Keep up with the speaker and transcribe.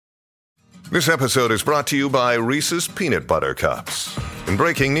This episode is brought to you by Reese's Peanut Butter Cups. In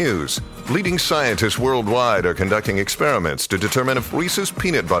breaking news, leading scientists worldwide are conducting experiments to determine if Reese's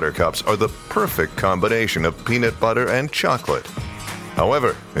Peanut Butter Cups are the perfect combination of peanut butter and chocolate.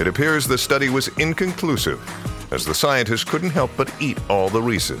 However, it appears the study was inconclusive, as the scientists couldn't help but eat all the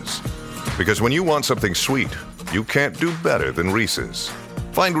Reese's. Because when you want something sweet, you can't do better than Reese's.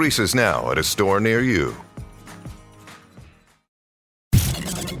 Find Reese's now at a store near you.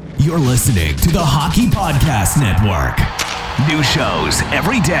 You're listening to the Hockey Podcast Network. New shows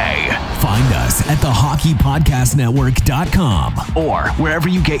every day. Find us at thehockeypodcastnetwork.com or wherever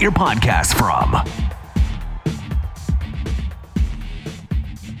you get your podcasts from.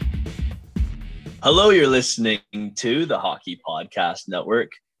 Hello, you're listening to the Hockey Podcast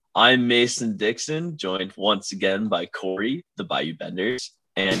Network. I'm Mason Dixon, joined once again by Corey, the Bayou Benders,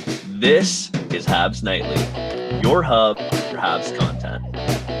 and this is Habs Nightly, your hub for Habs content.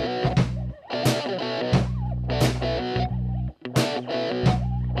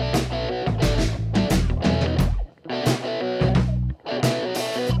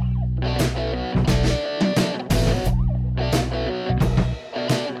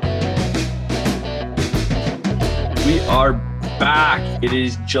 We are back. It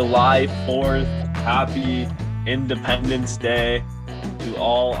is July 4th. Happy Independence Day to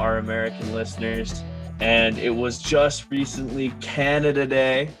all our American listeners. And it was just recently Canada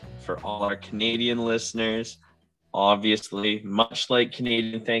Day for all our Canadian listeners. Obviously, much like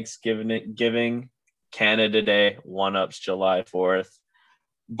Canadian Thanksgiving, Canada Day one-ups July 4th.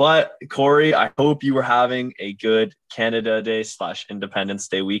 But Corey, I hope you were having a good Canada Day / Independence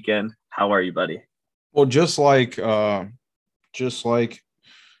Day weekend. How are you, buddy? Well, just like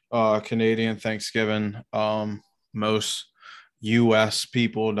Canadian Thanksgiving, most U.S.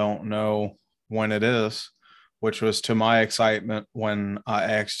 people don't know when it is, which was to my excitement when I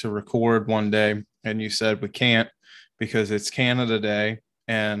asked to record one day and you said we can't because it's Canada Day,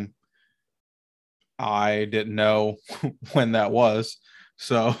 and I didn't know when that was.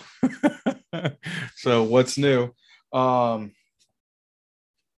 So, so what's new?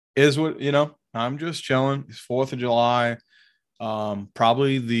 Is what, you know, I'm just chilling. It's 4th of July.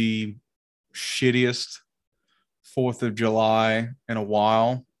 Probably the shittiest 4th of July in a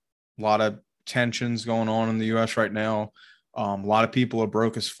while. A lot of tensions going on in the U.S. right now. A lot of people are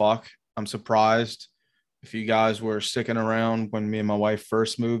broke as fuck. I'm surprised. If you guys were sticking around when me and my wife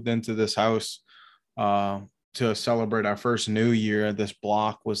first moved into this house to celebrate our first New Year, this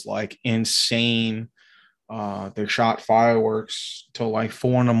block was like insane. They shot fireworks till like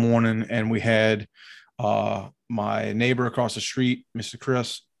 4 a.m, and we had my neighbor across the street, Mr.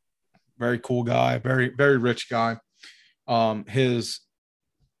 Chris, very cool guy, very, very rich guy. His,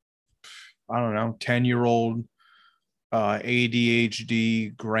 I don't know, 10-year-old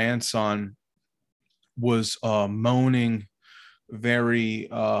ADHD grandson was moaning very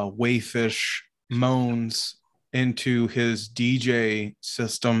waifish moans into his DJ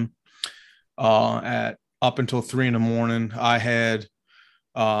system at up until 3 a.m. I had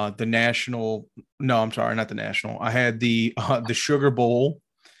I had the Sugar Bowl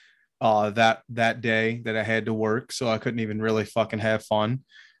that day that I had to work, so I couldn't even really fucking have fun.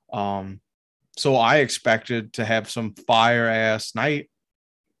 So I expected to have some fire ass night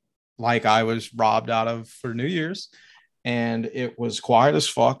like I was robbed out of for New Year's, and it was quiet as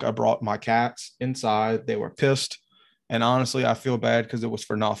fuck. I brought my cats inside. They were pissed, and honestly I feel bad because it was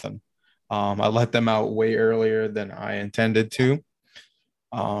for nothing. I let them out way earlier than I intended to.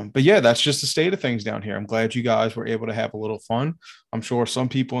 But yeah, that's just the state of things down here. I'm glad you guys were able to have a little fun. I'm sure some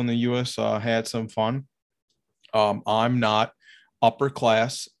people in the U.S. Had some fun. I'm not upper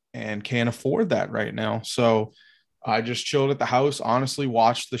class and can't afford that right now. So I just chilled at the house, honestly,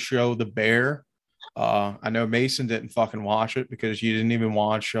 watched the show The Bear. I know Mason didn't fucking watch it because you didn't even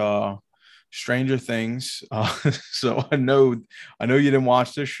watch Stranger Things. So I know you didn't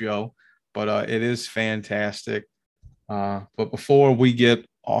watch this show. But it is fantastic. But before we get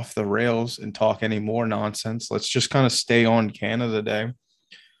off the rails and talk any more nonsense, let's just kind of stay on Canada Day.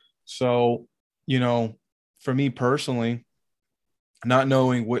 So, you know, for me personally, not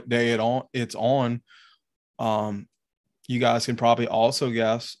knowing what day it's on, you guys can probably also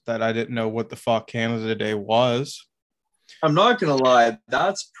guess that I didn't know what the fuck Canada Day was. I'm not gonna lie,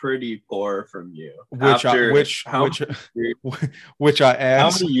 that's pretty poor from you. Which I asked. How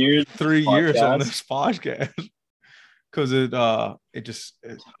many years? 3 years on this podcast, because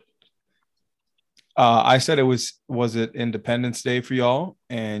I said was it Independence Day for y'all,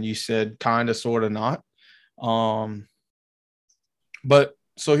 and you said kind of, sort of, not. But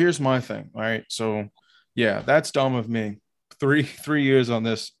so here's my thing. All right, so yeah, that's dumb of me. Three years on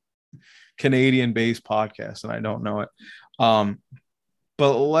this Canadian-based podcast, and I don't know it.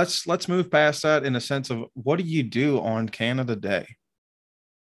 But let's move past that in a sense of what do you do on Canada Day?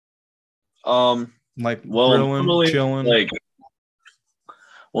 Like grilling, normally, chilling.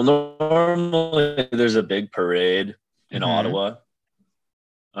 Normally there's a big parade in Ottawa.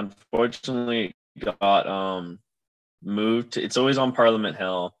 Unfortunately, it got moved. It's always on Parliament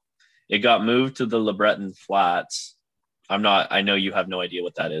Hill. It got moved to the Le Breton Flats. I know you have no idea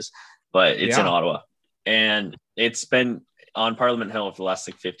what that is, but it's in Ottawa. And it's been on Parliament Hill for the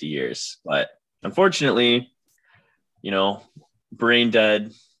last 50 years. But unfortunately, brain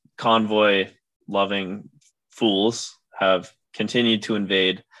dead, convoy loving fools have continued to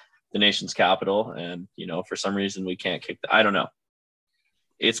invade the nation's capital. And, for some reason we can't I don't know.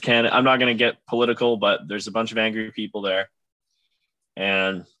 It's Canada. I'm not going to get political, but there's a bunch of angry people there.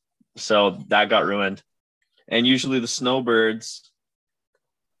 And so that got ruined. And usually the snowbirds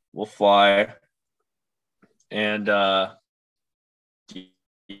will fly. And the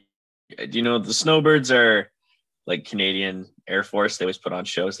snowbirds are like Canadian Air Force. They always put on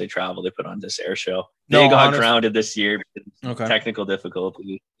shows. They travel. They put on this air show. They got grounded this year because of technical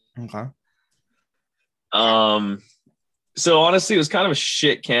difficulty. Okay. So honestly, it was kind of a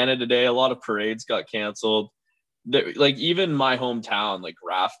shit Canada Day. A lot of parades got canceled. Even my hometown, like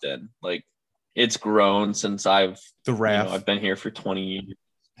Grafton, it's grown since I've been here for 20 years.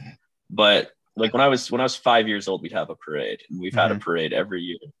 But when I was 5 years old, we'd have a parade, and we've had a parade every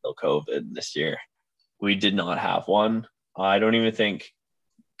year until COVID. This year, we did not have one. I don't even think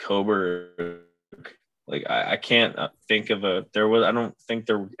Coburg. I can't think of I don't think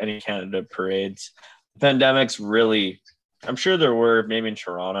there were any Canada parades. Pandemic's really, I'm sure there were, maybe in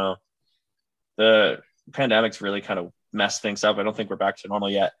Toronto. The pandemic's really kind of messed things up. I don't think we're back to normal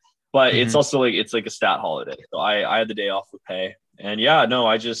yet, but it's also it's like a stat holiday. So I had the day off with pay, and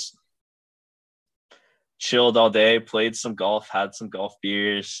I just chilled all day, played some golf, had some golf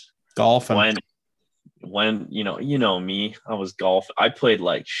beers. Golfing. When me, I was golfing. I played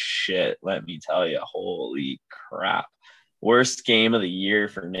like shit, let me tell you. Holy crap. Worst game of the year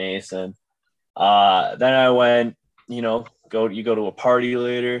for Nathan. Then I went, go to a party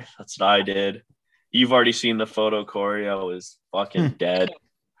later. That's what I did. You've already seen the photo. Corey, I was fucking dead.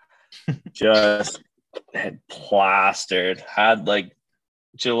 Just had plastered. Had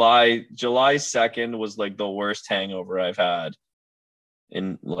July 2nd was the worst hangover I've had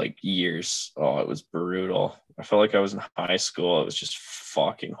in years. Oh, it was brutal. I felt like I was in high school. It was just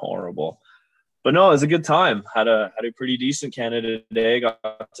fucking horrible. But no, it was a good time. Had a pretty decent Canada Day. Got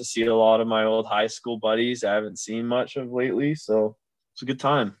to see a lot of my old high school buddies I haven't seen much of lately. So it's a good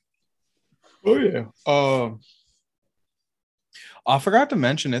time. Oh yeah. I forgot to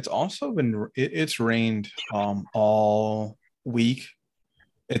mention it's also been it's rained all week.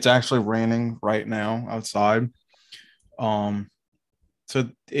 It's actually raining right now outside. So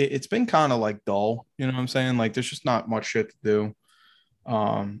it's been kind of dull, you know what I'm saying? There's just not much shit to do.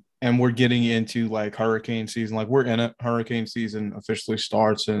 And we're getting into hurricane season. We're in it. Hurricane season officially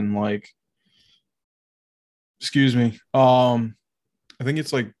starts in excuse me. I think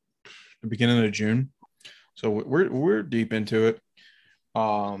it's the beginning of June. So we're deep into it.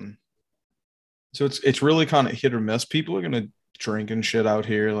 So it's really kind of hit or miss. People are gonna drink and shit out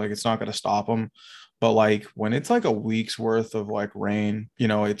here. It's not gonna stop them. But when it's a week's worth of rain,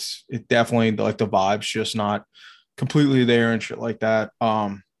 it definitely the vibe's just not completely there and shit like that.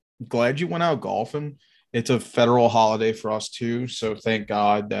 Glad you went out golfing. It's a federal holiday for us too. So thank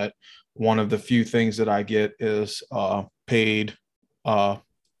God that one of the few things that I get is paid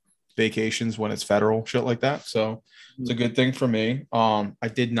vacations when it's federal shit like that. So it's a good thing for me. I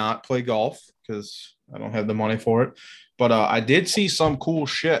did not play golf because I don't have the money for it, but I did see some cool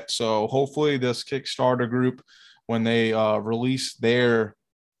shit. So hopefully this Kickstarter group, when they release their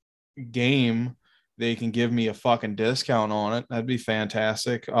game, they can give me a fucking discount on it. That'd be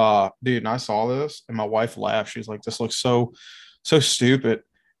fantastic. Dude, and I saw this and my wife laughed. She's like, this looks so stupid.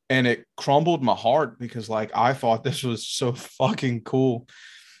 And it crumbled my heart because I thought this was so fucking cool.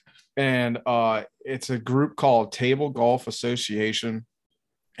 And it's a group called Table Golf Association.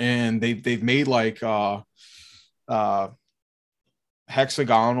 And they've made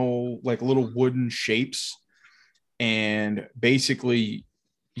hexagonal, little wooden shapes. And basically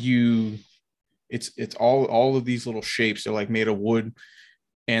it's all of these little shapes. They're made of wood,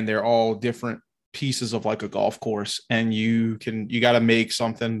 and they're all different pieces of a golf course. And you got to make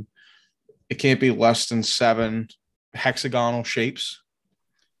something. It can't be less than 7 hexagonal shapes.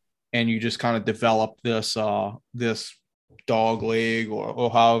 And you just kind of develop this dog leg or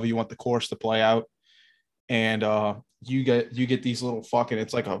however you want the course to play out. And you get these little fucking,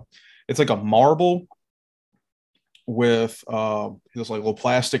 it's it's like a marble with this like little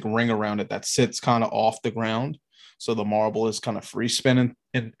plastic ring around it that sits kind of off the ground. So the marble is kind of free spinning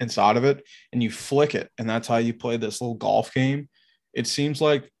inside of it, and you flick it, and that's how you play this little golf game. It seems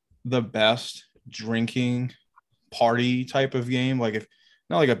like the best drinking party type of game. Like if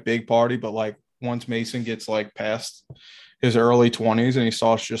not like a big party, but like once Mason gets like past his early 20s and he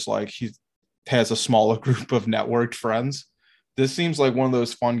starts just like he has a smaller group of networked friends. This seems like one of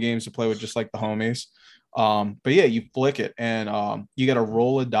those fun games to play with just like the homies. But yeah, you flick it and you got to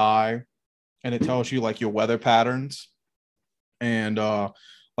roll a die and it tells you like your weather patterns. And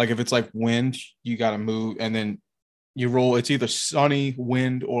like if it's like wind, you got to move and then you roll. It's either sunny,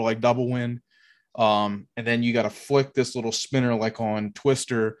 wind, or like double wind. And then you got to flick this little spinner like on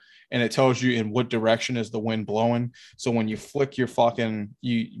Twister and it tells you in what direction is the wind blowing. So when you flick when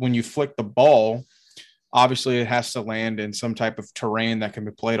you flick the ball, obviously it has to land in some type of terrain that can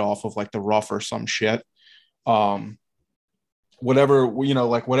be played off of like the rough or some shit. Whatever,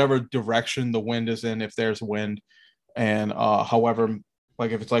 like whatever direction the wind is in, if there's wind. And however,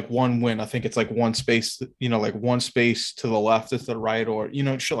 like if it's like one wind, I think it's like one space, like one space to the left is the right, or,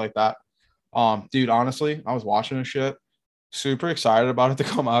 shit like that. Dude, honestly, I was watching this shit, super excited about it to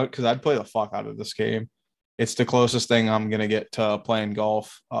come out because I'd play the fuck out of this game. It's the closest thing I'm gonna get to playing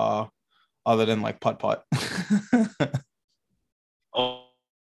golf, other than like putt.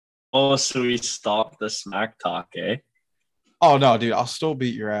 So we stopped the smack talk, eh? Oh no, dude, I'll still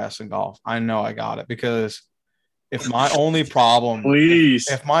beat your ass in golf. I know I got it because if my only problem,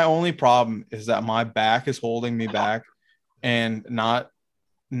 if my only problem is that my back is holding me back and not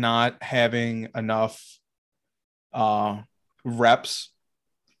having enough reps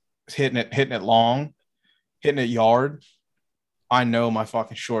hitting it long, hitting it yard, I know my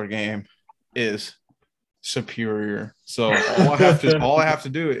fucking short game is superior. So all I have to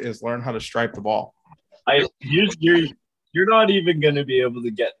do is learn how to stripe the ball. You're not even going to be able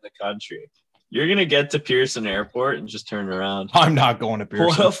to get in the country. You're going to get to Pearson Airport and just turn around. I'm not going to Pearson.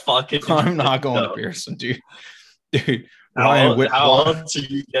 What a fucking I'm not going to Pearson, dude. How else are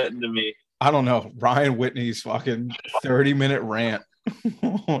you getting to me? I don't know. Ryan Whitney's fucking 30-minute rant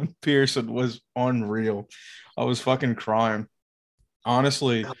on Pearson was unreal. I was fucking crying.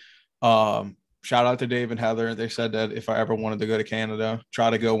 Honestly, shout out to Dave and Heather. They said that if I ever wanted to go to Canada, try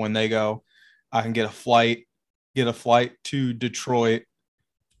to go when they go. I can get a flight to Detroit.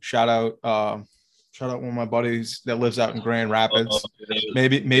 Shout out one of my buddies that lives out in Grand Rapids.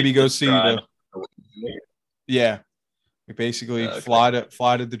 Maybe go see we basically fly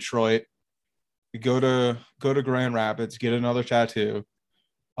to Detroit. We go to Grand Rapids, get another tattoo,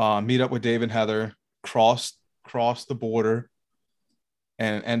 meet up with Dave and Heather, cross the border,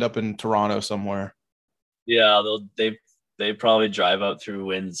 and end up in Toronto somewhere. Yeah, they probably drive up through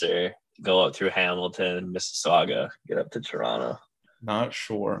Windsor, go up through Hamilton, Mississauga, get up to Toronto. Not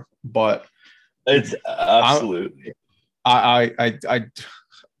sure, but it's absolutely. I've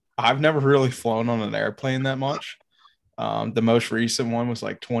never really flown on an airplane that much. The most recent one was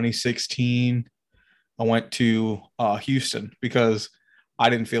like 2016. I went to Houston because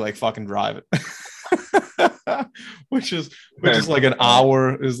I didn't feel like fucking driving, which is like an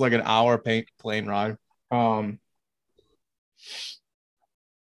hour. Is like an hour plane ride.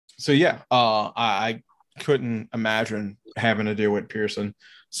 So yeah, I couldn't imagine having to deal with Pearson.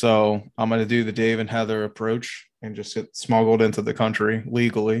 So I'm going to do the Dave and Heather approach and just get smuggled into the country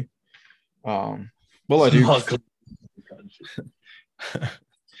legally. Well, I do.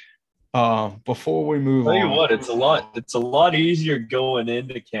 Before we move on, tell you what, it's a lot easier going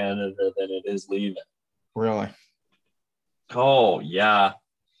into Canada than it is leaving. Really? Oh yeah.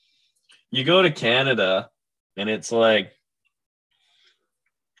 You go to Canada and it's like,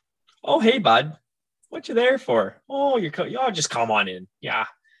 oh hey bud, what you there for? Oh y'all just come on in. Yeah.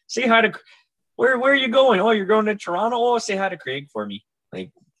 Say hi to where are you going? Oh, you're going to Toronto. Oh, say hi to Craig for me.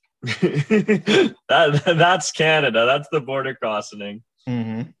 Like that's Canada. That's the border crossing.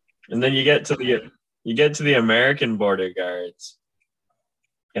 Mm-hmm. And then you get to the American border guards,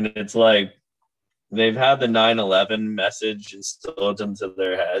 and it's like they've had the 9/11 message instilled into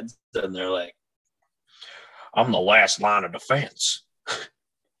their heads, and they're like, "I'm the last line of defense.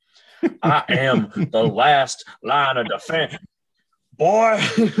 I am the last line of defense, boy."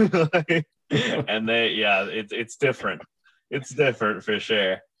 And it's different. It's different for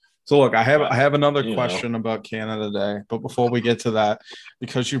sure. So look, I have another question about Canada Day, but before we get to that,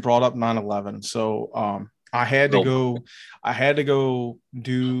 because you brought up 9/11, so I had to go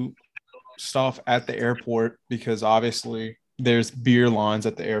do stuff at the airport because obviously there's beer lines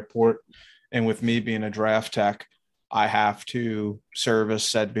at the airport, and with me being a draft tech, I have to service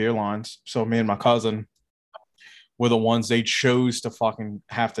said beer lines. So me and my cousin were the ones they chose to fucking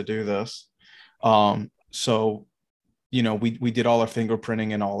have to do this. So, you know, we did all our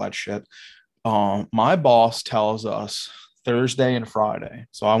fingerprinting and all that shit. My boss tells us Thursday and Friday.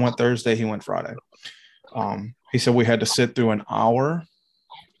 So I went Thursday, he went Friday. He said we had to sit through an hour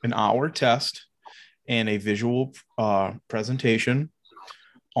test and a visual presentation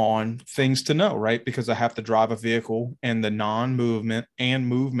on things to know, right? Because I have to drive a vehicle in the non-movement and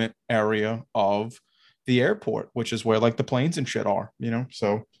movement area of the airport, which is where like the planes and shit are, you know?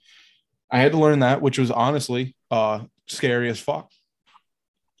 So I had to learn that, which was honestly scary as fuck.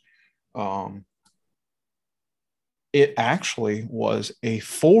 It actually was a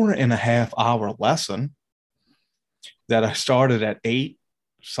 4.5 hour lesson that I started at 8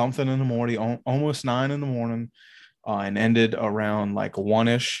 something in the morning, almost 9 in the morning, and ended around like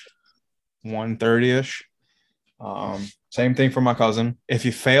 1-ish, 1:30-ish. Same thing for my cousin. If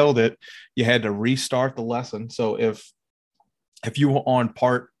you failed it, you had to restart the lesson. So if you were on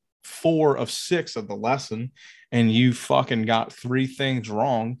part 4 of 6 of the lesson and you fucking got 3 things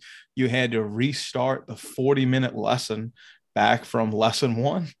wrong, you had to restart the 40-minute lesson back from lesson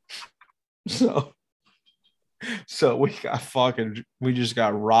 1. So we just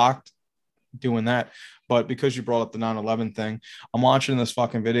got rocked doing that. But because you brought up the 9/11 thing, I'm watching this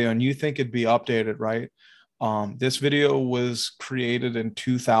fucking video and you think it'd be updated, right? This video was created in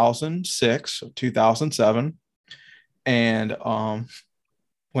 2006 or 2007. And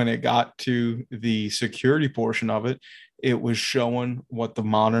when it got to the security portion of it, it was showing what the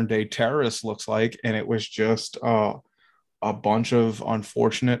modern day terrorist looks like. And it was just a bunch of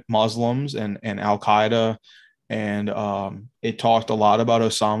unfortunate Muslims and Al-Qaeda. And it talked a lot about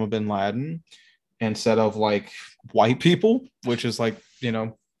Osama bin Laden instead of like white people, which is like, you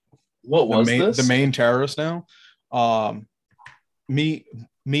know, what was the main terrorist now. Me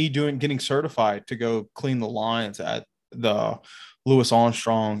getting certified to go clean the lines at the Louis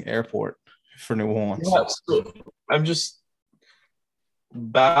Armstrong Airport for New Orleans. Yeah, so I'm just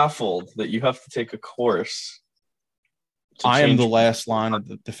baffled that you have to take a course. I am the last line of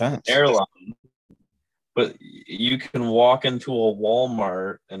the defense. Airline, but you can walk into a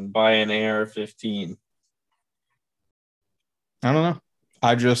Walmart and buy an AR-15. I don't know.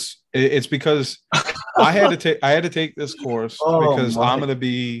 It's because I had to take this course because I'm gonna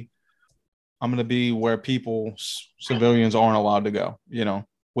be where civilians aren't allowed to go, you know,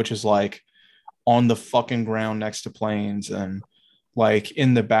 which is like on the fucking ground next to planes and like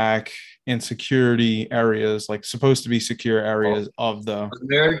in the back in security areas, like supposed to be secure areas of the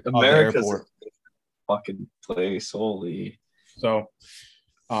America's airport. Fucking place, holy. So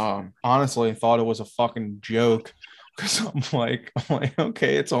honestly, I thought it was a fucking joke because I'm like,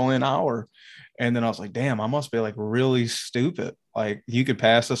 okay, it's only an hour. And then I was like, damn, I must be like really stupid. Like you could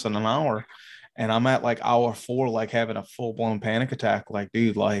pass this in an hour. And I'm at like hour 4, like having a full blown panic attack. Like,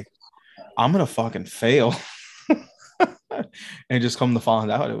 dude, like I'm going to fucking fail. And just come to find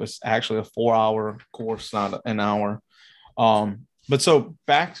out it was actually a 4-hour course, not an hour. But so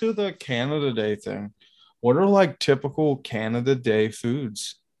back to the Canada Day thing. What are like typical Canada Day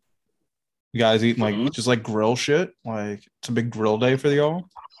foods? You guys eating like just like grill shit? Like it's a big grill day for y'all?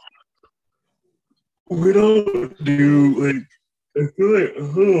 We don't do like, I feel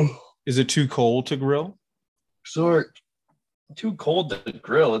like, Is it too cold to grill? Too cold to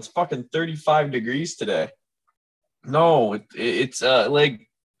grill. It's fucking 35 degrees today. No, it's like,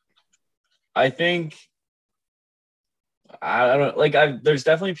 I think, I don't like, there's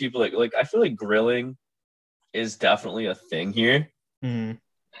definitely people like I feel like grilling is definitely a thing here. Mm-hmm.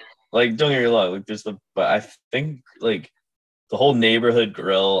 Like, don't get me wrong, like but I think like the whole neighborhood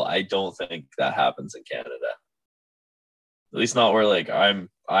grill, I don't think that happens in Canada. At least not where like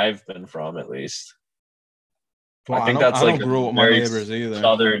I've been from, at least. Well, I think that's like a grill with my neighbors either.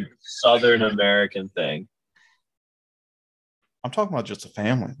 Southern American thing. I'm talking about just a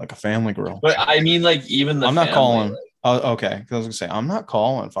family grill. But I mean, like even the I'm not family, calling. Like, okay, because I was gonna say I'm not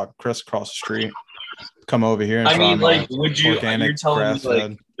calling. If I Chris across the street, come over here. And I mean, like, would you? You're telling me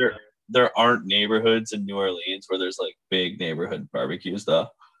like there aren't neighborhoods in New Orleans where there's like big neighborhood barbecues, though?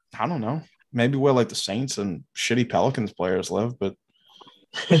 I don't know. Maybe where like the Saints and shitty Pelicans players live, but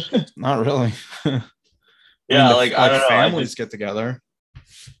not really. Yeah, I mean, I don't know. Families get together.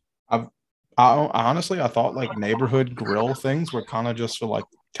 I honestly, I thought like neighborhood grill things were kind of just for like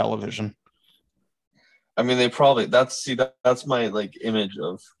television. I mean, they probably that's my like image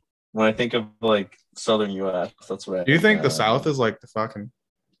of when I think of like Southern U.S. That's what. Do you think the South is like the fucking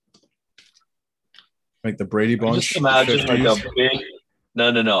like the Brady Bunch? Just imagine like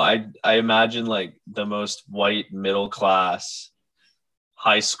No. I imagine like the most white middle class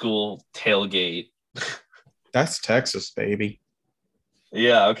high school tailgate. That's Texas, baby.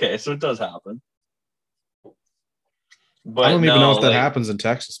 Yeah, okay, so it does happen. I But don't even know no, if that like happens in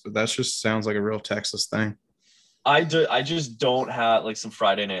Texas, but that just sounds like a real Texas thing. I just don't have like some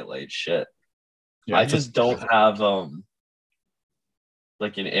Friday Night Light shit. Yeah, I just don't have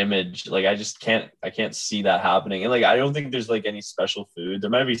like an image. Like I can't see that happening. And like I don't think there's like any special food. There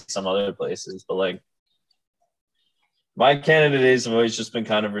might be some other places, but like my Canada days have always just been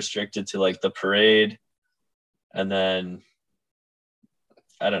kind of restricted to like the parade, and then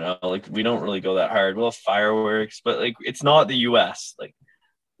I don't know, like we don't really go that hard. We'll have fireworks, but like it's not the US. Like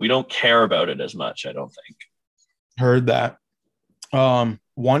we don't care about it as much, I don't think. heard that.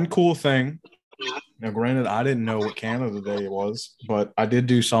 One cool thing. Now, granted, I didn't know what Canada Day was, but I did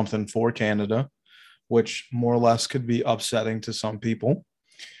do something for Canada, which more or less could be upsetting to some people.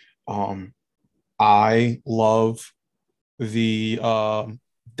 I love the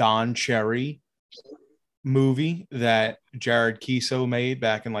Don Cherry movie that Jared Kiso made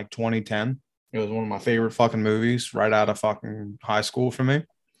back in like 2010. It was one of my favorite fucking movies right out of fucking high school for me.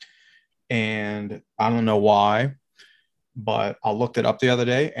 And I don't know why, but I looked it up the other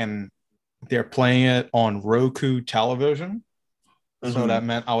day and they're playing it on Roku television. So that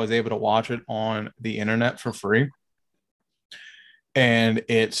meant I was able to watch it on the internet for free. And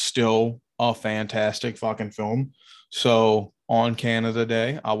it's still a fantastic fucking film. So on Canada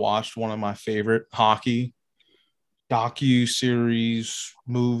Day, I watched one of my favorite hockey docu-series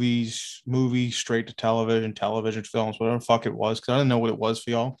movies straight to television films, whatever the fuck it was, because I didn't know what it was for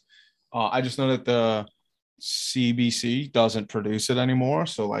y'all. I just know that the CBC doesn't produce it anymore,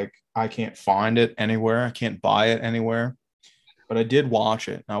 so like I can't find it anywhere. I can't buy it anywhere, but I did watch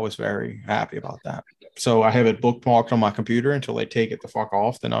it and I was very happy about that. So I have it bookmarked on my computer until they take it the fuck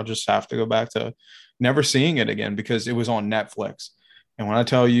off. Then I'll just have to go back to never seeing it again because it was on Netflix. And when I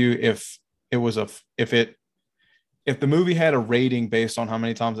tell you it was a if the movie had a rating based on how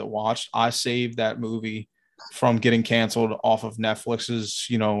many times it watched, I saved that movie from getting canceled off of Netflix's,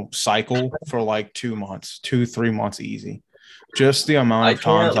 cycle for like 2 months, 3 months easy. Just the amount of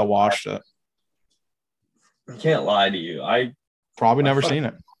times I watched it. I can't lie to you. Probably never seen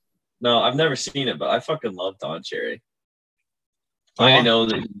it. No, I've never seen it, but I fucking love Don Cherry. Oh, I know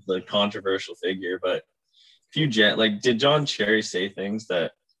that he's a controversial figure, but if you did John Cherry say things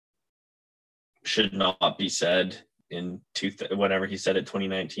that should not be said in whatever he said at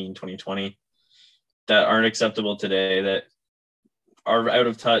 2019, 2020 that aren't acceptable today, that are out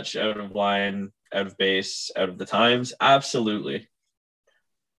of touch, out of line, out of base, out of the times? Absolutely.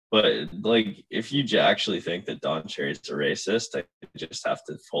 But like, if you actually think that Don Cherry's a racist, I just have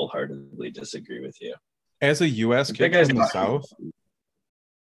to wholeheartedly disagree with you. As a U.S. kid from the South,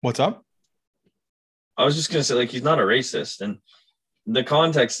 what's up? I was just gonna say, like, he's not a racist, and the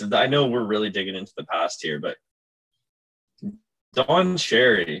context of I know we're really digging into the past here, but Don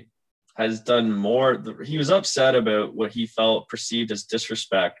Cherry has done more. He was upset about what he felt perceived as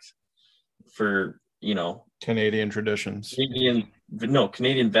disrespect for, Canadian traditions.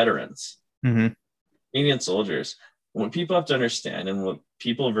 Canadian veterans, Canadian soldiers. What people have to understand, and what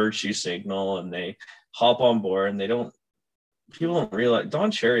people virtue signal, and they hop on board, and people don't realize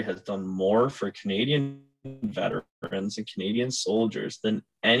Don Cherry has done more for Canadian veterans and Canadian soldiers than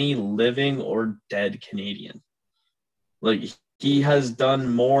any living or dead Canadian. Like, he has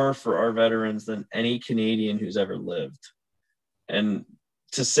done more for our veterans than any Canadian who's ever lived. And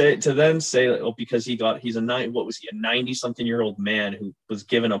to then say, because he's a 90 something year old man who was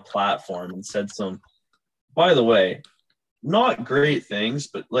given a platform and said some, by the way, not great things,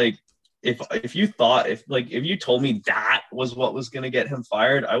 but like, if you told me that was what was going to get him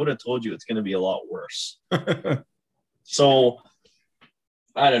fired, I would have told you it's going to be a lot worse. So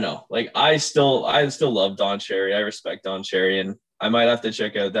I don't know. Like, I still love Don Cherry. I respect Don Cherry, and I might have to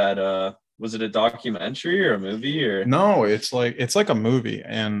check out that. Was it a documentary or a movie or? No, it's like a movie,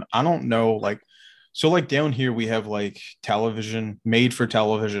 and I don't know. So down here we have like made for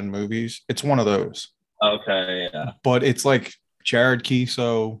television movies. It's one of those. Okay, yeah. But it's like Jared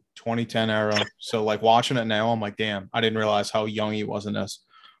Kiso 2010 era. So like watching it now, I'm like, damn, I didn't realize how young he was in this.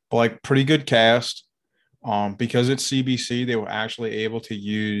 But like pretty good cast. Because it's CBC, they were actually able to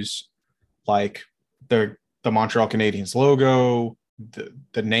use like the Montreal Canadiens logo,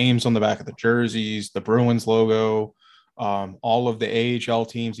 the names on the back of the jerseys, the Bruins logo, all of the AHL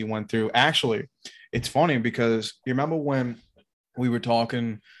teams he went through. Actually, it's funny because you remember when we were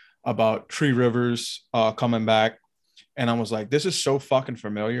talking about Tree Rivers coming back, and I was like, this is so fucking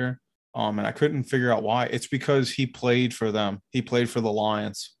familiar. And I couldn't figure out why. It's because he played for them. He played for the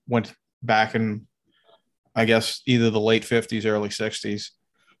Lions. Went back in, I guess, either the late 50s, early 60s.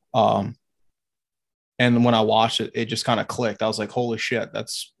 And when I watched it, it just kind of clicked. I was like, holy shit,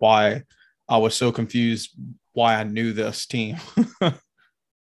 that's why I was so confused why I knew this team.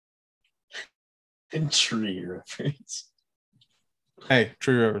 And tree reference. Hey,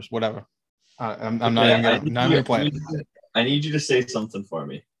 Tree Rivers, whatever. I'm not even going to play it. I need you to say something for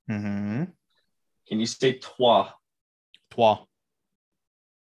me. Mm-hmm. Can you say toi? Toi.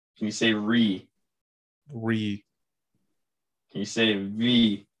 Can you say re? Re. Can you say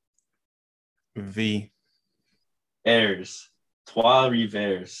v? V. Airs. Trois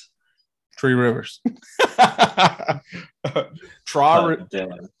rivers. Tree Rivers. Trois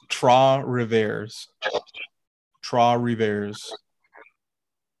Rivers. Trois Rivers.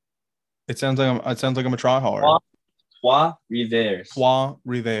 It sounds like I'm a try hard. Trois rivers. Trois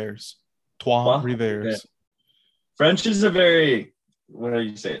Rivers. Trois Rivers. French is a very, what do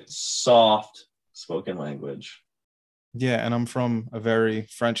you say, soft spoken language. Yeah, and I'm from a very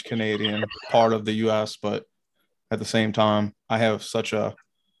French Canadian part of the US, but at the same time, I have such a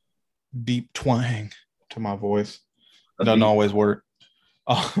deep twang to my voice. It doesn't always work.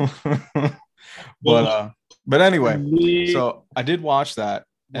 But anyway, so I did watch that,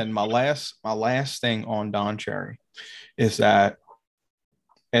 and my last thing on Don Cherry is that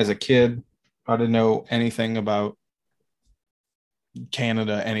as a kid, I didn't know anything about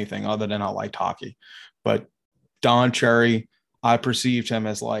Canada, anything other than I liked hockey. But Don Cherry, I perceived him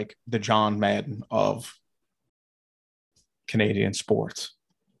as like the John Madden of Canadian sports.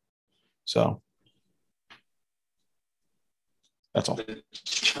 So that's all.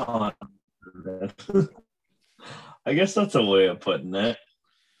 John. I guess that's a way of putting it.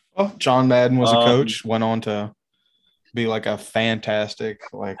 Well, John Madden was a coach, went on to be like a fantastic,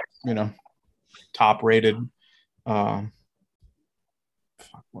 like, top rated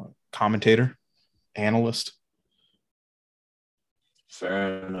commentator, analyst.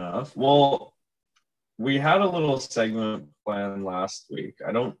 Fair enough. Well, we had a little segment planned last week.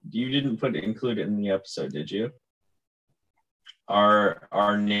 You didn't include it in the episode, did you?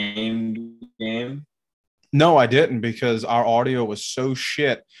 Our name game. No, I didn't, because our audio was so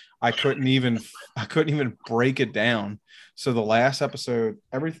shit. I couldn't even break it down. So the last episode,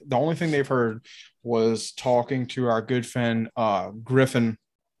 the only thing they've heard was talking to our good friend Griffin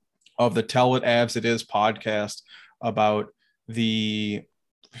of the Tell It Avs It Is podcast about the,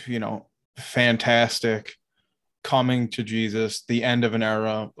 fantastic coming to Jesus, the end of an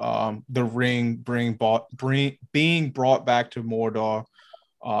era, the ring being brought back to Mordor,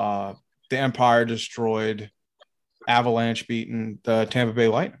 the Empire destroyed, Avalanche beaten the Tampa Bay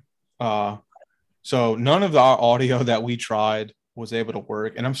Lightning. So none of our audio that we tried was able to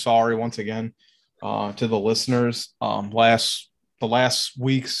work. And I'm sorry once again to the listeners. The last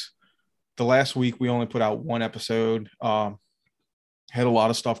week we only put out one episode. Had a lot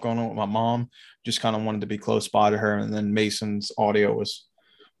of stuff going on with my mom. Just kind of wanted to be close by to her. And then Mason's audio was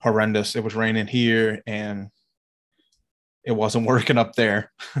horrendous. It was raining here and it wasn't working up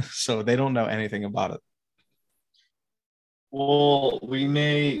there. So they don't know anything about it. Well, we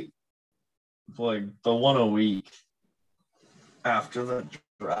may, like, the one a week after the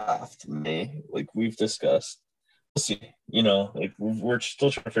draft, we've discussed. We'll see, we're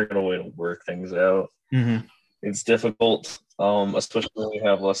still trying to figure out a way to work things out. Mm-hmm. It's difficult, especially when we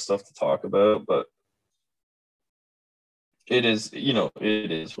have less stuff to talk about, but it is what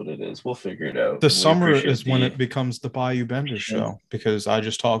it is. We'll figure it out. The summer is when it becomes the Bayou Benders show, because I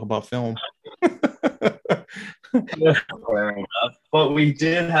just talk about film. Fair enough. But we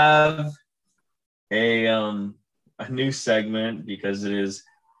did have a new segment because it is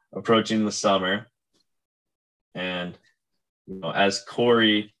approaching the summer, and as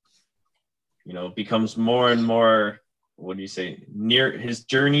Corey becomes more and more, near, his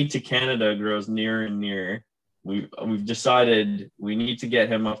journey to Canada grows nearer and nearer. We've decided we need to get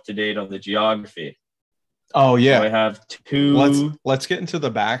him up to date on the geography. Oh yeah, so I have two. Let's get into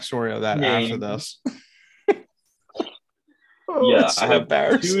the backstory of that names. After this. I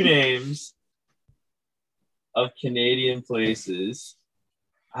have two names of Canadian places.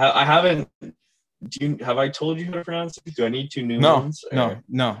 I haven't. Have I told you how to pronounce it? Do I need two new ones? No.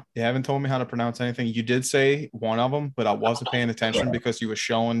 You haven't told me how to pronounce anything. You did say one of them, but I wasn't paying attention because you were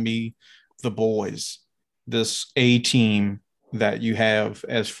showing me the boys, this A team that you have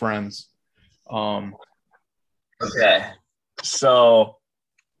as friends. Okay. So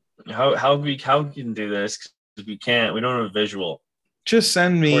how we can do this? Because we don't have a visual. Just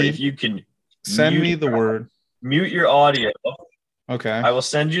send me. Or if you can send me the word. Mute your audio. Okay. I will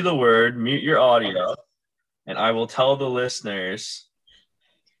send you the word, mute your audio, and I will tell the listeners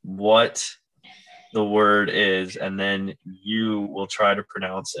what the word is, and then you will try to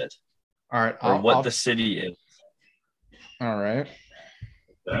pronounce it. All right. Or what the city is. All right.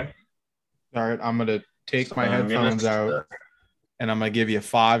 Okay. All right. I'm going to take my headphones out, and I'm going to give you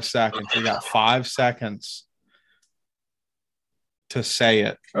 5 seconds. You got 5 seconds to say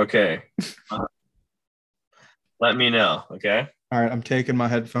it. Okay. Let me know. Okay. All right. I'm taking my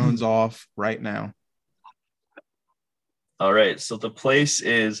headphones off right now. All right. So the place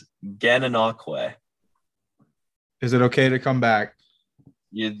is Gananoque. Is it okay to come back?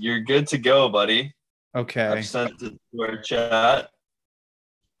 You're good to go, buddy. Okay. I've sent it to our chat.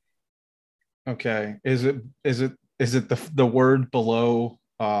 Okay. Is it the word below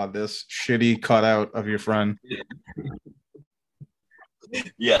this shitty cutout of your friend?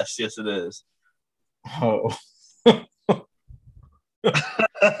 Yes, it is. Oh.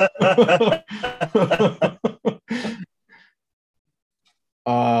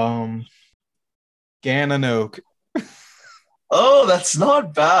 Gananoque. Oh, that's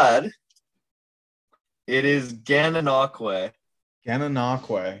not bad. It is Gananoque.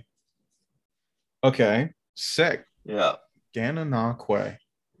 Gananoque. Okay. Sick. Yeah. Gananoque.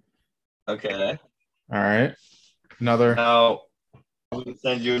 Okay. All right. Another. Now, I'm going to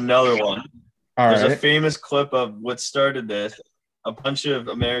send you another one. There's a famous clip of what started this. A bunch of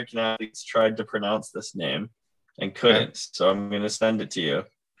American athletes tried to pronounce this name and couldn't. Okay. So I'm going to send it to you.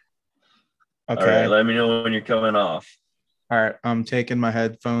 Okay. All right. Let me know when you're coming off. All right. I'm taking my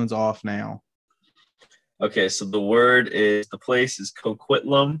headphones off now. Okay. So the place is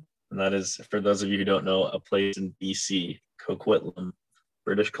Coquitlam. And that is, for those of you who don't know, a place in BC, Coquitlam,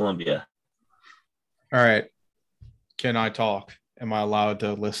 British Columbia. All right. Can I talk? Am I allowed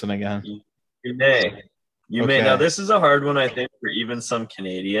to listen again? You may. You may. Now, this is a hard one, I think, for even some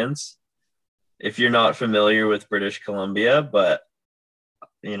Canadians, if you're not familiar with British Columbia, but,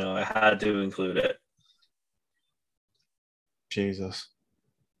 I had to include it. Jesus.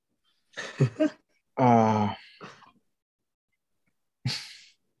 Coquitlam?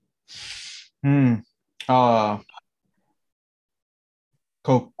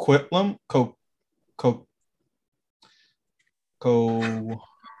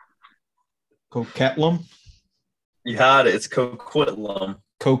 Coquitlam? You had it. It's Coquitlam.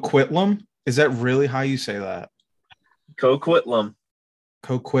 Coquitlam? Is that really how you say that? Coquitlam.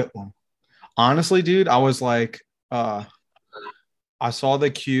 Coquitlam. Honestly, dude, I was like, I saw the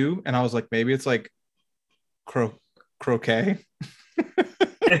Q and I was like, maybe it's like croquet.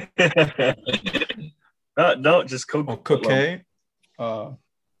 No, just Coquitlam.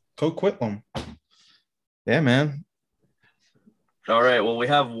 Coquitlam. Yeah, man. All right. Well, we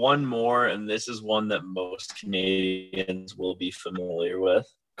have one more, and this is one that most Canadians will be familiar with.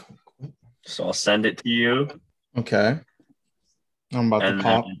 So I'll send it to you. Okay. I'm about to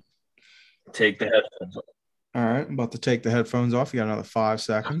pop. Take the headphones off. All right. I'm about to take the headphones off. You got another 5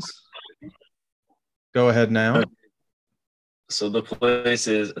 seconds. Go ahead now. Okay. So the place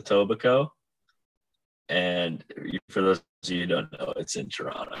is Etobicoke. And for those of you who don't know, it's in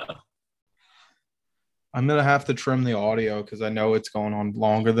Toronto. I'm going to have to trim the audio because I know it's going on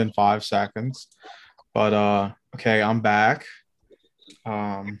longer than 5 seconds. But, okay, I'm back.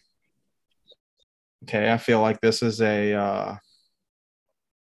 Okay, I feel like this is a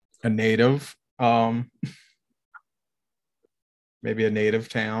native, maybe a native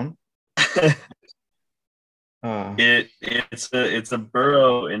town. It's a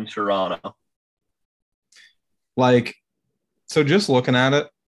borough in Toronto. Like, so just looking at it,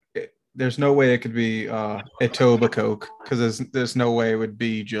 there's no way it could be Etobicoke because there's no way it would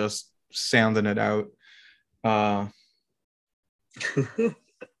be just sounding it out.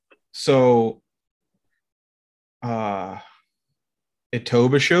 So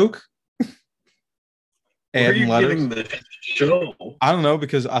Etobicoke. Where are you getting the show? I don't know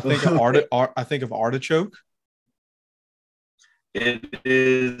because I think I think of artichoke. It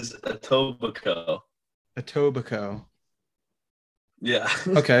is Etobicoke. Etobicoke. Yeah.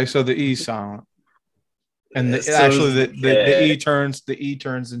 Okay, so the E silent, and the E turns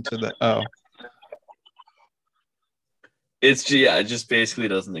into the O. It just basically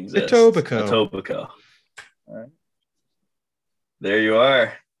doesn't exist. Etobicoke. All right. There you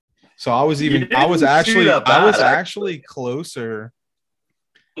are. So I was actually closer.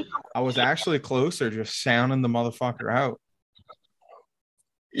 I was actually closer, just sounding the motherfucker out.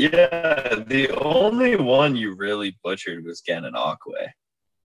 Yeah, the only one you really butchered was Gananoque.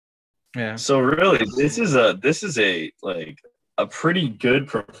 Yeah. So really, this is a pretty good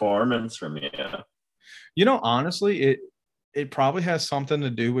performance from you. Honestly, it probably has something to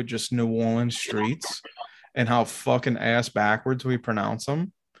do with just New Orleans streets and how fucking ass backwards we pronounce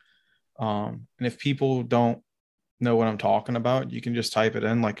them. And if people don't know what I'm talking about, you can just type it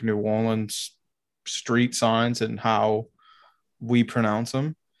in like New Orleans street signs and how we pronounce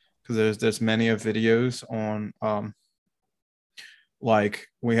them, because there's many of videos on like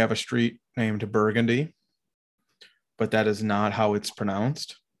we have a street named Burgundy, but that is not how it's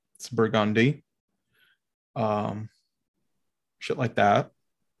pronounced. It's Burgundy. Shit like that.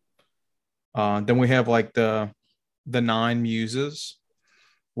 Then we have like the nine muses,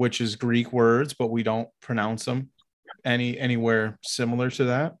 which is Greek words, but we don't pronounce them anywhere similar to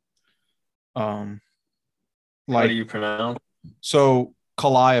that. How Like, do you pronounce? so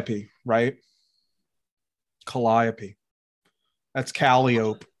Calliope, right? Calliope. That's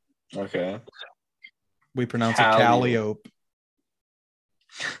Calliope. Okay. We pronounce Calliope. it Calliope.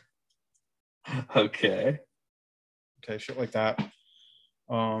 Okay. Okay, shit like that.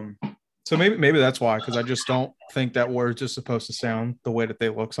 So maybe that's why, because I just don't think that words are supposed to sound the way that they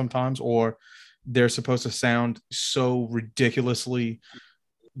look sometimes, or they're supposed to sound so ridiculously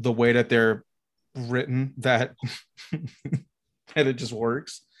the way that they're written that and it just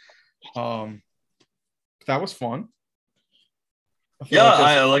works. That was fun. Yeah,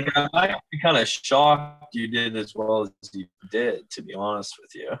 I'm actually kind of shocked you did as well as you did, to be honest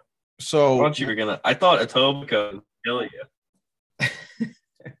with you. So I thought Etobicoke would kill you.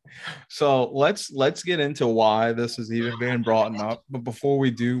 So let's get into why this is even being brought up. But before we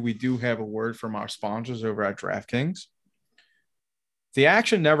do have a word from our sponsors over at DraftKings. The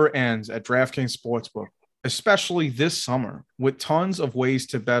action never ends at DraftKings Sportsbook, especially this summer, with tons of ways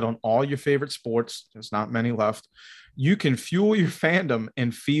to bet on all your favorite sports. There's not many left. You can fuel your fandom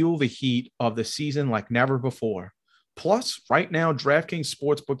and feel the heat of the season like never before. Plus, right now, DraftKings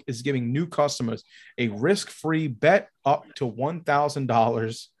Sportsbook is giving new customers a risk-free bet up to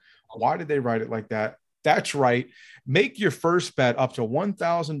 $1,000. Why did they write it like that? That's right. Make your first bet up to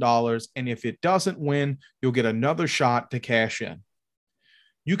 $1,000, and if it doesn't win, you'll get another shot to cash in.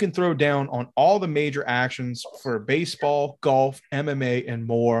 You can throw down on all the major actions for baseball, golf, MMA, and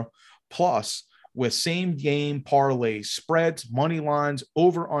more. Plus, with same-game parlays, spreads, money lines,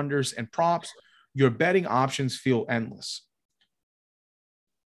 over-unders, and props, your betting options feel endless.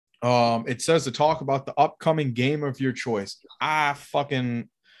 It says to talk about the upcoming game of your choice. I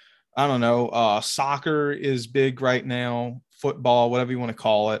don't know. Soccer is big right now. Football, whatever you want to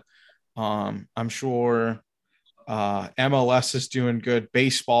call it. I'm sure MLS is doing good.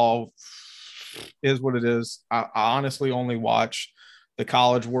 Baseball is what it is. I honestly only watch the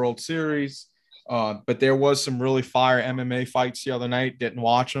College World Series. But there was some really fire MMA fights the other night. Didn't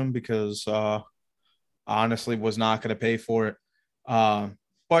watch them because honestly was not going to pay for it.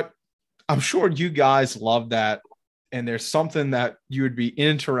 But I'm sure you guys love that. And there's something that you would be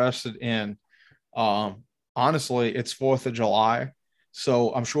interested in. Honestly, it's 4th of July.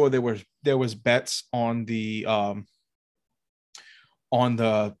 So I'm sure there was bets on the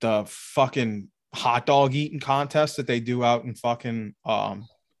fucking hot dog eating contest that they do out in fucking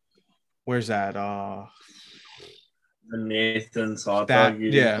where's that? The Nathan's hot dog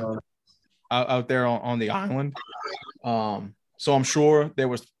eating. Yeah. Out there on the island. So I'm sure there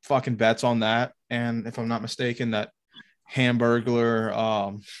was fucking bets on that. And if I'm not mistaken, that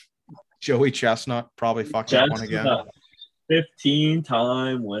Hamburglar Joey Chestnut probably fucking won again.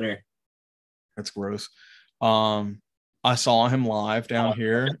 15-time winner. That's gross. I saw him live down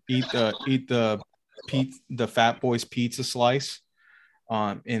here eat the Fat Boys pizza slice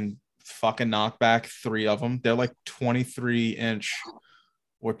and fucking knock back 3 of them. They're like 23-inch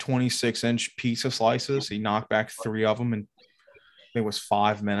or 26-inch pizza slices. He knocked back 3 of them in it was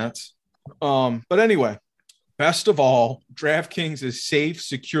 5 minutes. But anyway, best of all, DraftKings is safe,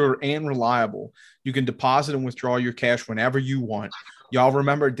 secure, and reliable. You can deposit and withdraw your cash whenever you want. Y'all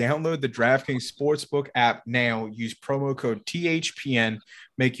remember, download the DraftKings Sportsbook app now. Use promo code THPN.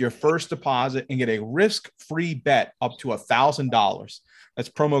 Make your first deposit and get a risk-free bet up to $1,000. That's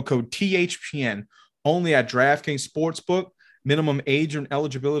promo code THPN. Only at DraftKings Sportsbook. Minimum age and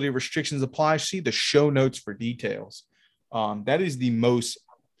eligibility restrictions apply. See the show notes for details. That is the most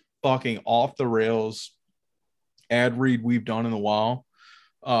fucking off the rails ad read we've done in a while,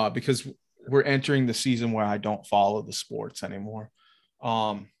 because we're entering the season where I don't follow the sports anymore.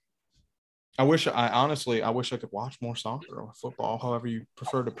 I wish I could watch more soccer or football, however you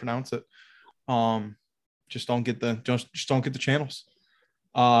prefer to pronounce it. Just don't get the channels.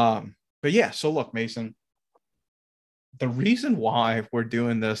 But yeah, so look, Mason, the reason why we're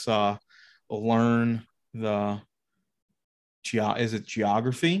doing this, learn the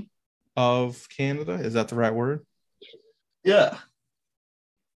geography of Canada. Is that the right word? Yeah.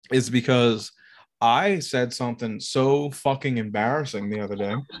 is because I said something so fucking embarrassing the other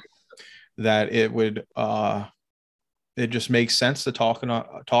day that it just makes sense to talk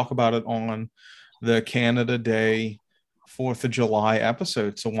about it on the Canada Day 4th of July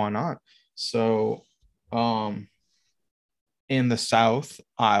episode. So why not? So in the South,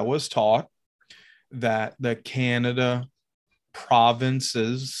 I was taught that the Canada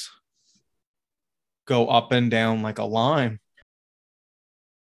provinces go up and down like a line.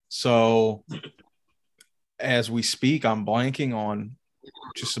 So as we speak, I'm blanking on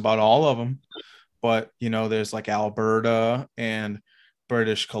just about all of them. But, there's like Alberta and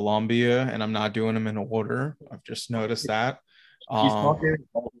British Columbia, and I'm not doing them in order. I've just noticed that. You thought they were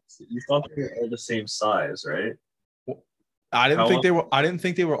all the same size, right? I didn't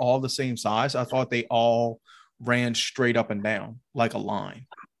think they were all the same size. I thought they all ran straight up and down like a line.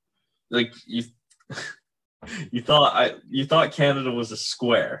 Like you thought Canada was a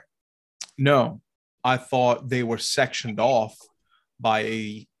square. No, I thought they were sectioned off by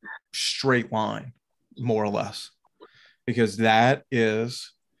a straight line, more or less, because that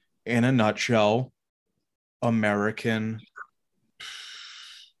is, in a nutshell, American,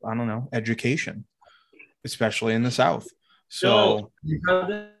 I don't know, education, especially in the South. So we've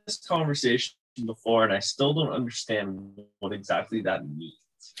had this conversation before, and I still don't understand what exactly that means.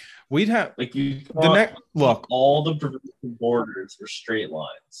 We'd have like you look, all the provincial borders were straight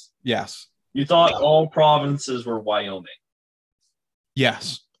lines. Yes. You thought all provinces were Wyoming.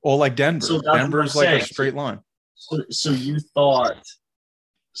 Yes. Or like Denver. So Denver's like a straight line. So you thought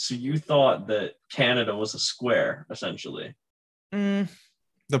that Canada was a square, essentially. The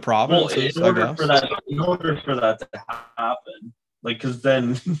provinces, in order for that to happen, because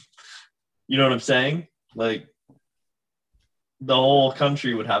then, you know what I'm saying? Like, the whole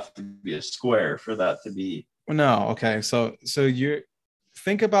country would have to be a square for that to be. No, okay. So you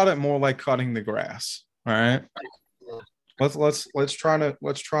think about it more like cutting the grass. All right. Let's try to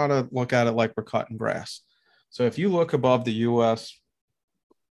look at it like we're cutting grass. So if you look above the US,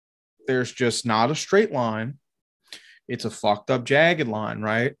 there's just not a straight line. It's a fucked up jagged line,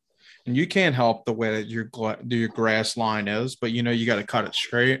 right? And you can't help the way that your grass line is, but you got to cut it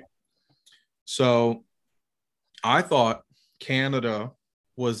straight. So I thought Canada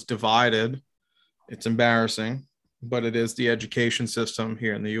was divided. It's embarrassing, but it is the education system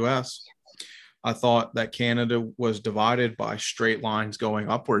here in the US. I thought that Canada was divided by straight lines going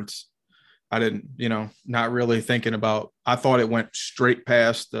upwards. I didn't, not really thinking about, I thought it went straight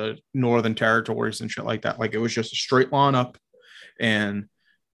past the Northern Territories and shit like that. Like it was just a straight line up. And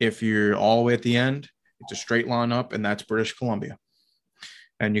if you're all the way at the end, it's a straight line up, and that's British Columbia.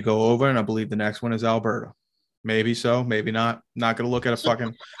 And you go over, and I believe the next one is Alberta. Maybe so, maybe not. Not going to look at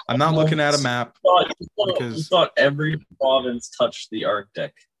I'm not looking at a map. You thought every province touched the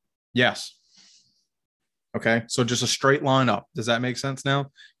Arctic. Yes. Okay, so just a straight line up. Does that make sense now?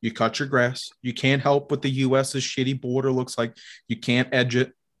 You cut your grass. You can't help what the U.S.'s shitty border looks like. You can't edge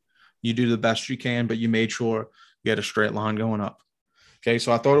it. You do the best you can, but you made sure you had a straight line going up. Okay,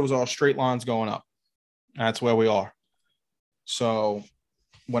 so I thought it was all straight lines going up. That's where we are. So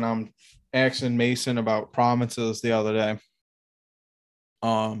when I'm asking Mason about provinces the other day,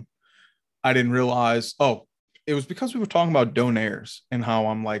 I didn't realize, it was because we were talking about donaires and how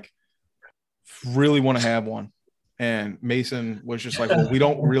I'm like, really want to have one. And Mason was just like, well, we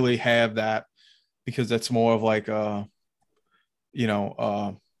don't really have that because that's more of like a,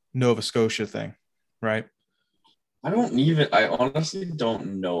 Nova Scotia thing, right? I honestly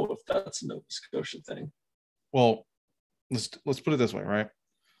don't know if that's a Nova Scotia thing. Well, let's put it this way, right?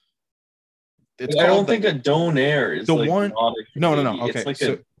 I don't think a donaire is the like one. No. Okay, it's like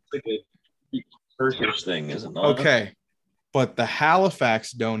a Turkish thing, is it not? Okay, but the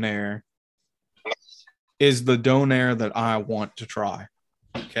Halifax donaire is the donaire that I want to try.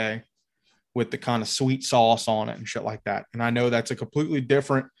 Okay, with the kind of sweet sauce on it and shit like that. And I know that's a completely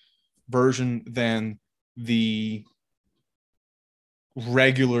different version than the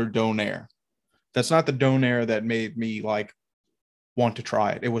regular donaire. That's not the donaire that made me like want to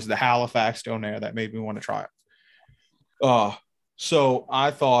try it. It was the Halifax donaire that made me want to try it. So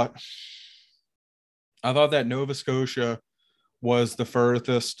I thought that Nova Scotia was the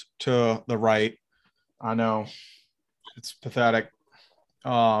furthest to the right. I know it's pathetic.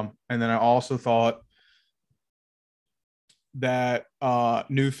 And then I also thought that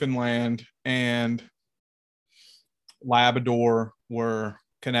Newfoundland and Labrador were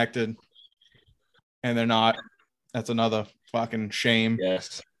connected, and they're not. That's another fucking shame.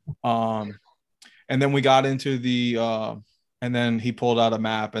 Yes. And then we got into the and then he pulled out a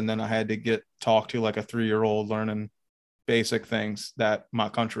map, and then I had to talk to like a 3-year-old learning basic things that my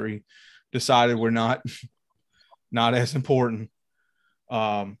country decided were not as important.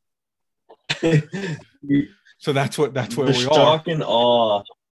 So that's where the we shock are. and awe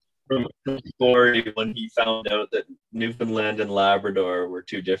from Corey when he found out that Newfoundland and Labrador were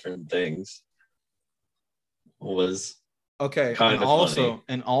two different things was Okay, kind and of also,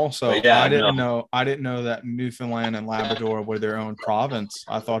 funny. Yeah, I didn't know that Newfoundland and Labrador were their own province.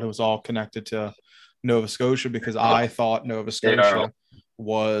 I thought it was all connected to Nova Scotia because I thought Nova They are. Scotia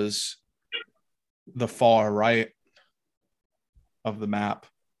was the far right of the map.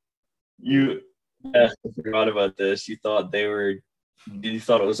 I forgot about this. You thought it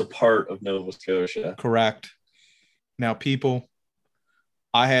was a part of Nova Scotia. Correct. Now, people,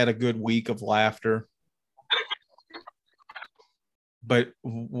 I had a good week of laughter. But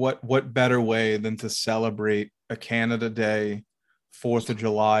what better way than to celebrate a Canada Day, 4th of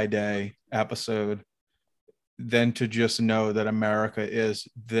July Day episode than to just know that America is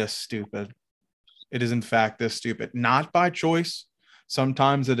this stupid. It is in fact this stupid. Not by choice.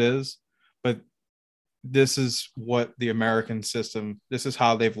 Sometimes it is, but this is what the American system, this is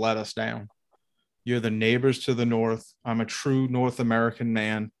how they've let us down. You're the neighbors to the north. I'm a true North American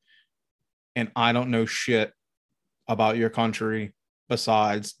man, and I don't know shit about your country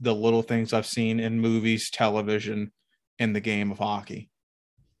besides the little things I've seen in movies, television, and the game of hockey.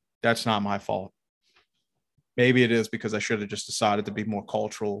 That's not my fault. Maybe it is because I should have just decided to be more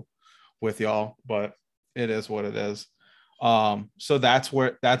cultural with y'all, but it is what it is. So that's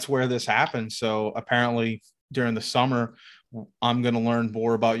where this happened. So apparently during the summer, I'm going to learn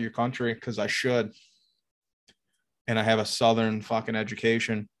more about your country because I should. And I have a Southern fucking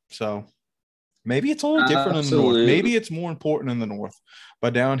education. So maybe it's a little different in the North. Maybe it's more important in the North.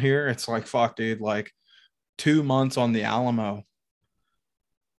 But down here, it's like, fuck, dude, like 2 months on the Alamo.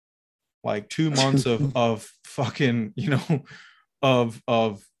 Like 2 months of fucking, of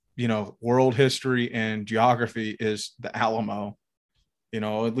world history and geography is the Alamo.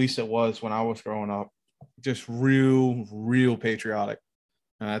 At least it was when I was growing up. Just real patriotic.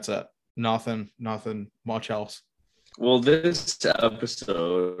 And that's it. Nothing much else. Well, this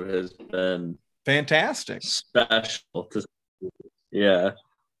episode has been fantastic, special. Yeah.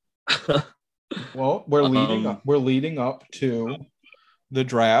 Well, we're leading up to the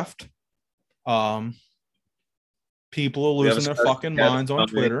draft. People are losing their fucking minds on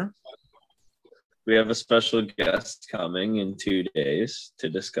Twitter. We have a special guest coming in 2 days to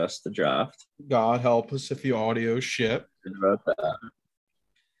discuss the draft. God help us if your audio shit. About that.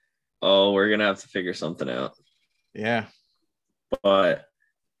 Oh, we're gonna have to figure something out. Yeah. But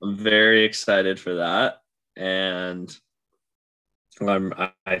I'm very excited for that, and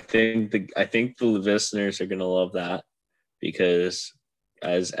I think the listeners are gonna love that because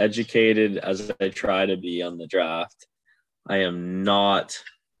as educated as I try to be on the draft, I am not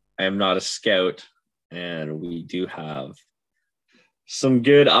a scout, and we do have some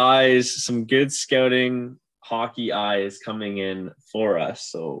good eyes, some good scouting hockey eyes coming in for us.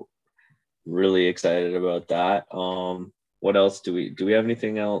 So really excited about that. What else do we have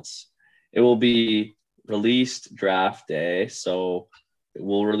anything else? It will be released draft day, so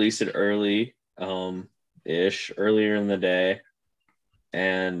we'll release it early earlier in the day,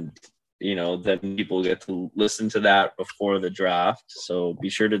 and then people get to listen to that before the draft. So be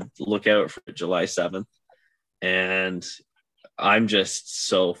sure to look out for July 7th. And I'm just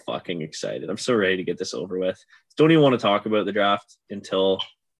so fucking excited. I'm so ready to get this over with. Don't even want to talk about the draft until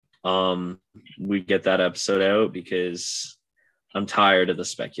we get that episode out because I'm tired of the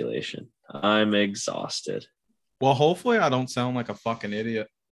speculation. I'm exhausted. Well, hopefully I don't sound like a fucking idiot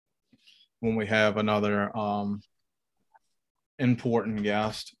when we have another important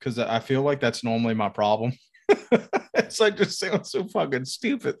guest, because I feel like that's normally my problem. It's like just sounds so fucking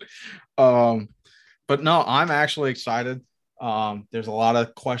stupid. But no, I'm actually excited. There's a lot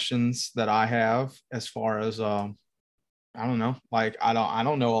of questions that I have as far as I don't know. Like I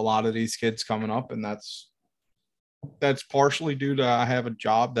don't know a lot of these kids coming up, and that's partially due to I have a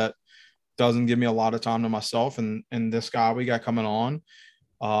job that doesn't give me a lot of time to myself, and this guy we got coming on,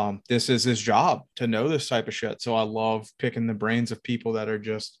 this is his job to know this type of shit. So I love picking the brains of people that are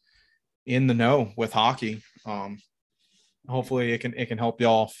just in the know with hockey. Hopefully it can help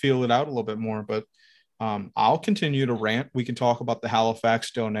y'all feel it out a little bit more, but I'll continue to rant. We can talk about the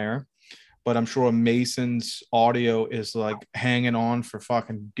Halifax Donaire, but I'm sure Mason's audio is like hanging on for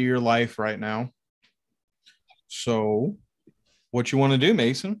fucking dear life right now. So what you want to do,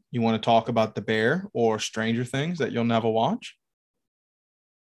 Mason? You want to talk about The Bear or Stranger Things that you'll never watch?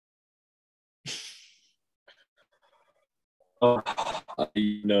 Oh, I have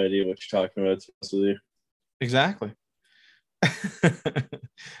no idea what you're talking about. Exactly.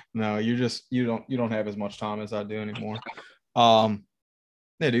 No, you don't have as much time as I do anymore. Yeah,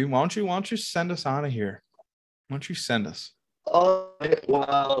 dude, why don't you send us out of here? Why don't you send us?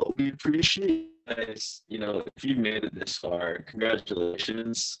 Well, we appreciate you guys. If you made it this far,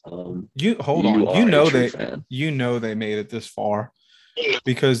 congratulations. You hold you on. are a true fan. You know they made it this far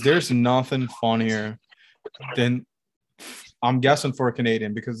because there's nothing funnier than, I'm guessing, for a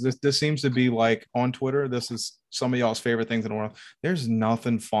Canadian, because this seems to be like on Twitter. This is some of y'all's favorite things in the world. There's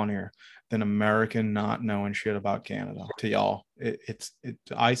nothing funnier than American not knowing shit about Canada to y'all. It's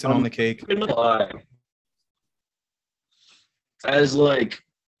icing on the cake. I'm gonna lie. As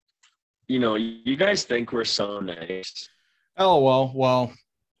you guys think we're so nice. Oh well.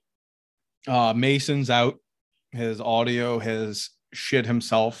 Mason's out. His audio has shit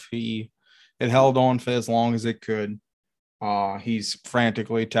himself. It held on for as long as it could. He's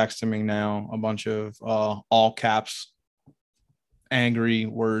frantically texting me now a bunch of all caps angry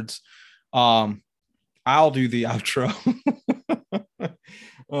words. I'll do the outro.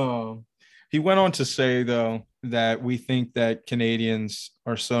 He went on to say, though, that we think that Canadians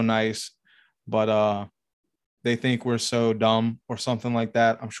are so nice, but they think we're so dumb or something like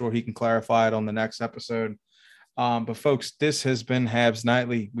that. I'm sure he can clarify it on the next episode. But folks, this has been Habs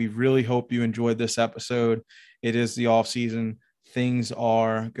Nightly. We really hope you enjoyed this episode. It is the off season. Things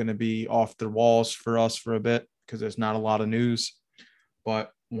are going to be off the walls for us for a bit because there's not a lot of news.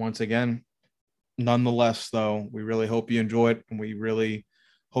 But once again, nonetheless, though, we really hope you enjoy it. And we really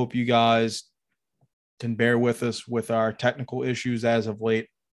hope you guys can bear with us with our technical issues as of late.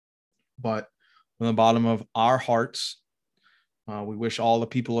 But from the bottom of our hearts, we wish all the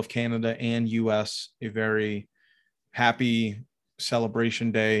people of Canada and US a very happy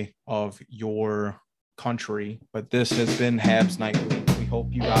celebration day of your country. But this has been Habs Nightly. We hope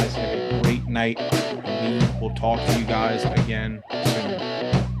you guys have a great night, and we will talk to you guys again soon.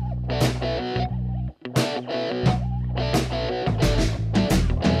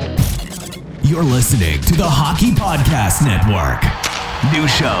 You're listening to the Hockey Podcast Network. New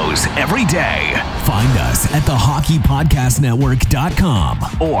shows every day. Find us at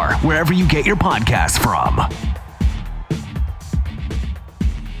thehockeypodcastnetwork.com or wherever you get your podcasts from.